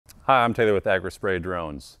Hi, I'm Taylor with Agri Spray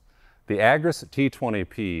Drones. The Agras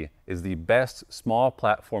T20P is the best small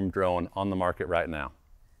platform drone on the market right now.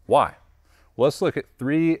 Why? Well, let's look at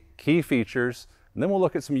 3 key features, and then we'll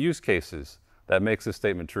look at some use cases that makes this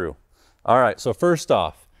statement true. All right, so first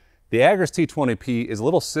off, the Agras T20P is a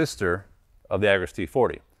little sister of the Agras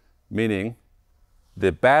T40, meaning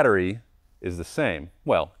the battery is the same.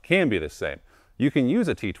 Well, can be the same. You can use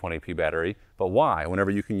a T20P battery, but why? Whenever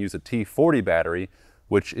you can use a T40 battery,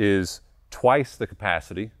 which is twice the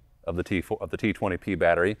capacity of the T20P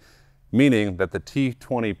battery, meaning that the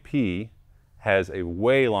T20P has a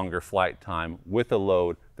way longer flight time with a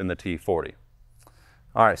load than the T40.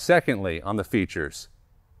 All right, secondly, on the features,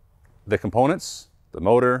 the components, the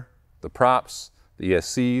motor, the props, the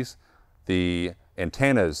ESCs, the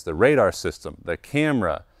antennas, the radar system, the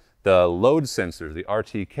camera, the load sensors, the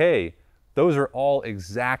RTK, those are all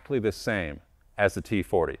exactly the same as the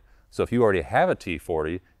T40. So if you already have a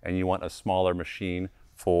T40 and you want a smaller machine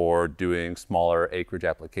for doing smaller acreage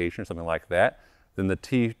application or something like that, then the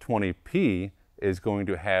T20P is going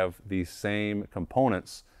to have the same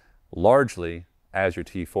components largely as your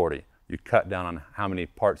T40. You cut down on how many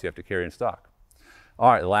parts you have to carry in stock. All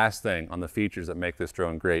right, last thing on the features that make this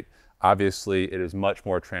drone great. Obviously, it is much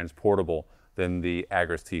more transportable than the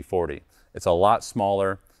Agras T40. It's a lot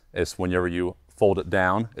smaller. It's whenever you fold it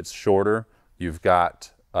down, it's shorter. You've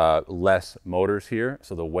got less motors here,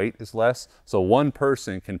 so the weight is less. So one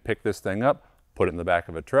person can pick this thing up, put it in the back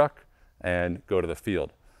of a truck, and go to the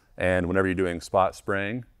field. And whenever you're doing spot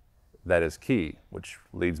spraying, that is key, which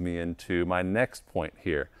leads me into my next point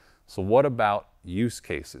here. So what about use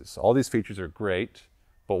cases? All these features are great,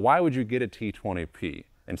 but why would you get a T20P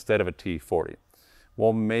instead of a T40?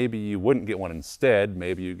 Well, maybe you wouldn't get one instead,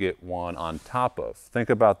 maybe you get one on top of. Think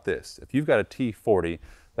about this. If you've got a T40,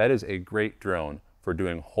 that is a great drone for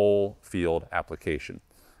doing whole field application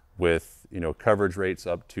with coverage rates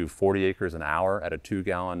up to 40 acres an hour at a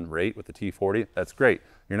 2-gallon rate with the T40. That's great.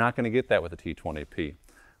 You're not going to get that with the T20P.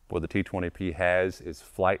 What the T20P has is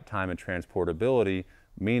flight time and transportability,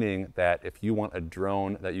 meaning that if you want a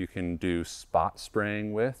drone that you can do spot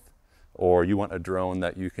spraying with, or you want a drone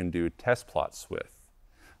that you can do test plots with,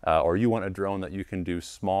 or you want a drone that you can do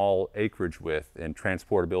small acreage with and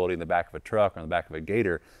transportability in the back of a truck or on the back of a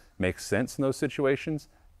gator, makes sense in those situations,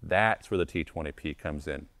 that's where the T20P comes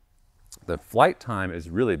in. The flight time is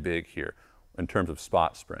really big here in terms of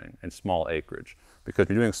spot spraying and small acreage, because if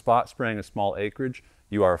you're doing spot spraying and small acreage,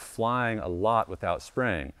 you are flying a lot without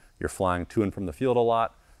spraying. You're flying to and from the field a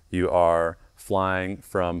lot, you are flying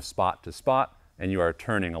from spot to spot, and you are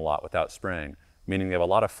turning a lot without spraying, meaning you have a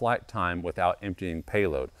lot of flight time without emptying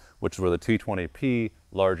payload, which is where the T20P,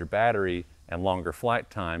 larger battery, and longer flight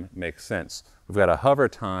time makes sense. We've got a hover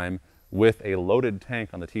time with a loaded tank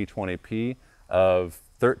on the T20P of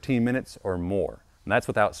 13 minutes or more. And that's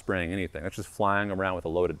without spraying anything. That's just flying around with a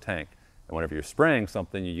loaded tank. And whenever you're spraying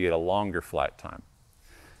something, you get a longer flight time.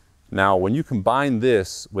 Now, when you combine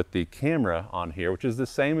this with the camera on here, which is the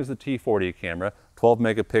same as the T40 camera, 12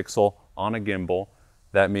 megapixel on a gimbal,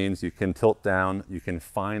 that means you can tilt down, you can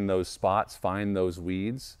find those spots, find those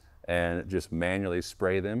weeds, and just manually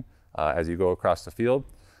spray them as you go across the field,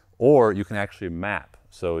 or you can actually map.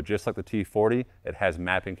 So just like the T40, it has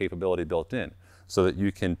mapping capability built in, so that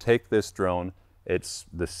you can take this drone, it's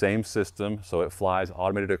the same system, so it flies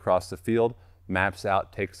automated across the field, maps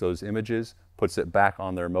out, takes those images, puts it back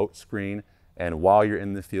on the remote screen, and while you're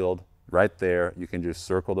in the field, right there, you can just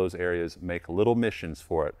circle those areas, make little missions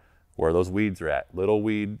for it, where those weeds are at, little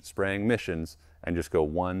weed spraying missions, and just go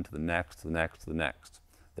one to the next, to the next, to the next.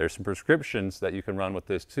 There's some prescriptions that you can run with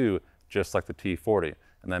this too, just like the T40,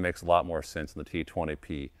 and that makes a lot more sense in the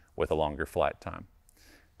T20P with a longer flight time.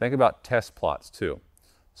 Think about test plots too.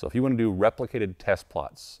 So if you want to do replicated test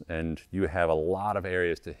plots and you have a lot of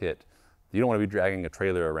areas to hit, you don't want to be dragging a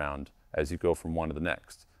trailer around as you go from one to the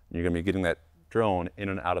next. You're going to be getting that drone in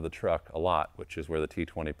and out of the truck a lot, which is where the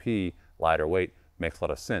T20P, lighter weight, makes a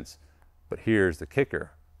lot of sense. But here's the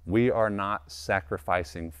kicker. We are not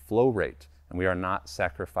sacrificing flow rate, and we are not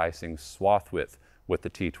sacrificing swath width with the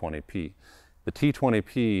T20P. The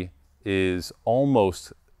T20P is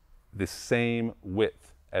almost the same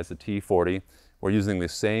width as the T40. We're using the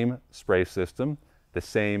same spray system, the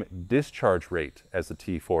same discharge rate as the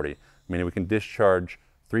T40, meaning we can discharge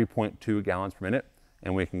 3.2 gallons per minute,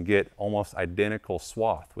 and we can get almost identical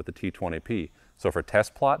swath with the T20P. So for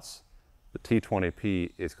test plots, the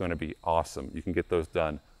T20P is going to be awesome. You can get those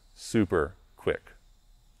done super quick.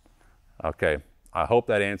 Okay, I hope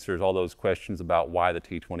that answers all those questions about why the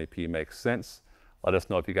T20P makes sense. Let us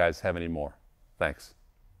know if you guys have any more. Thanks.